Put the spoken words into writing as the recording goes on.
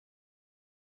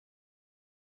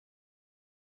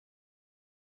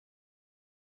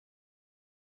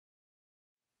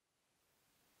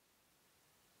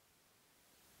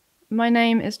My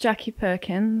name is Jackie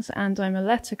Perkins and I'm a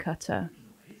letter cutter.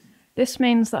 This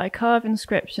means that I carve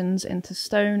inscriptions into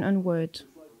stone and wood.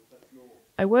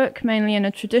 I work mainly in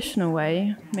a traditional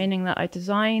way, meaning that I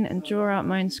design and draw out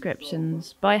my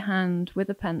inscriptions by hand with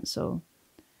a pencil,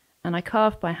 and I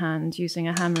carve by hand using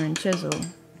a hammer and chisel.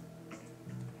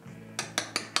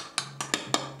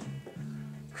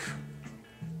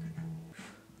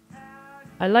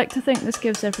 I like to think this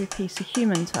gives every piece a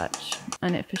human touch,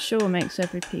 and it for sure makes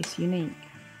every piece unique.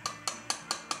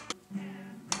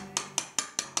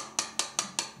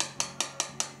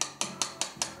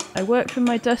 I work from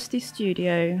my dusty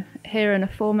studio here in a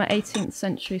former 18th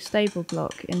century stable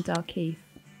block in Dalkeith.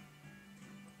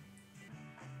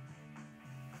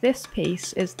 This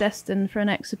piece is destined for an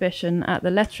exhibition at the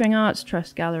Lettering Arts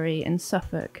Trust Gallery in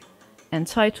Suffolk,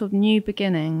 entitled New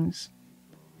Beginnings.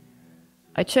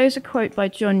 I chose a quote by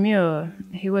John Muir,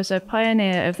 who was a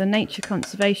pioneer of the nature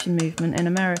conservation movement in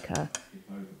America,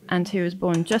 and who was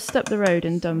born just up the road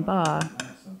in Dunbar.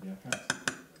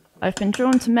 I've been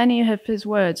drawn to many of his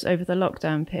words over the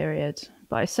lockdown period,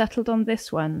 but I settled on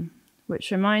this one,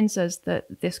 which reminds us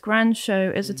that this grand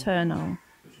show is eternal,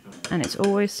 and it's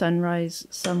always sunrise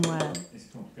somewhere.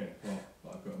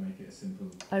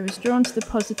 I was drawn to the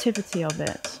positivity of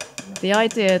it, the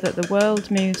idea that the world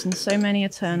moves in so many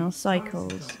eternal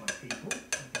cycles.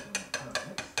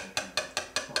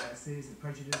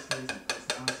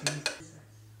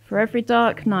 For every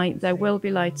dark night there will be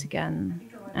light again,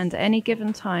 and at any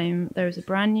given time there is a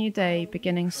brand new day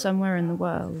beginning somewhere in the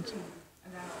world.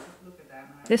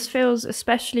 This feels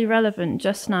especially relevant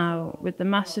just now with the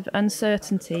massive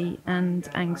uncertainty and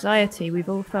anxiety we've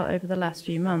all felt over the last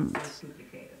few months,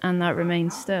 and that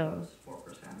remains still.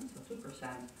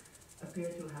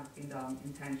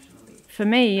 For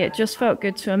me, it just felt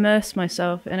good to immerse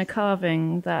myself in a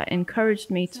carving that encouraged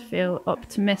me to feel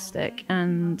optimistic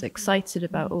and excited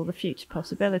about all the future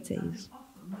possibilities.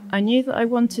 I knew that I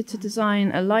wanted to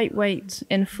design a lightweight,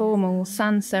 informal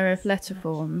sans serif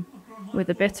letterform with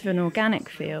a bit of an organic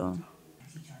feel.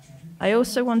 I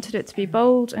also wanted it to be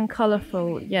bold and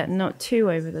colourful, yet not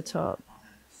too over the top.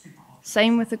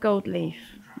 Same with the gold leaf.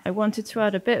 I wanted to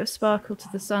add a bit of sparkle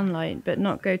to the sunlight, but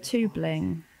not go too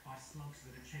bling.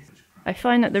 I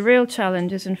find that the real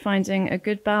challenge is in finding a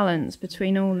good balance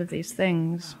between all of these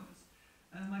things.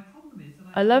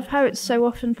 I love how it's so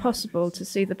often possible to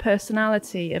see the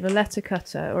personality of a letter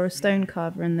cutter or a stone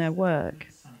carver in their work.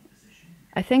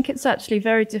 I think it's actually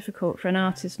very difficult for an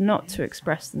artist not to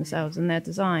express themselves in their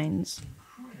designs,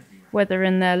 whether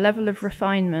in their level of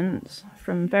refinement,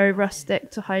 from very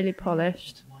rustic to highly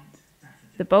polished,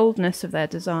 the boldness of their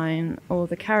design, or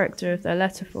the character of their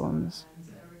letter forms.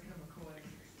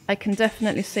 I can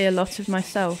definitely see a lot of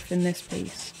myself in this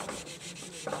piece.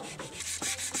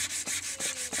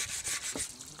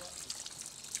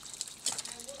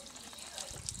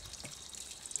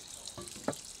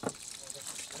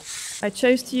 I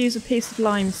chose to use a piece of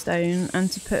limestone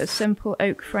and to put a simple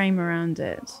oak frame around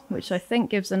it, which I think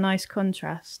gives a nice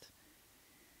contrast.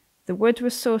 The wood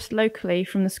was sourced locally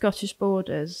from the Scottish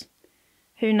borders.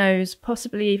 Who knows,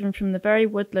 possibly even from the very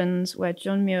woodlands where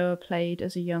John Muir played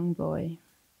as a young boy.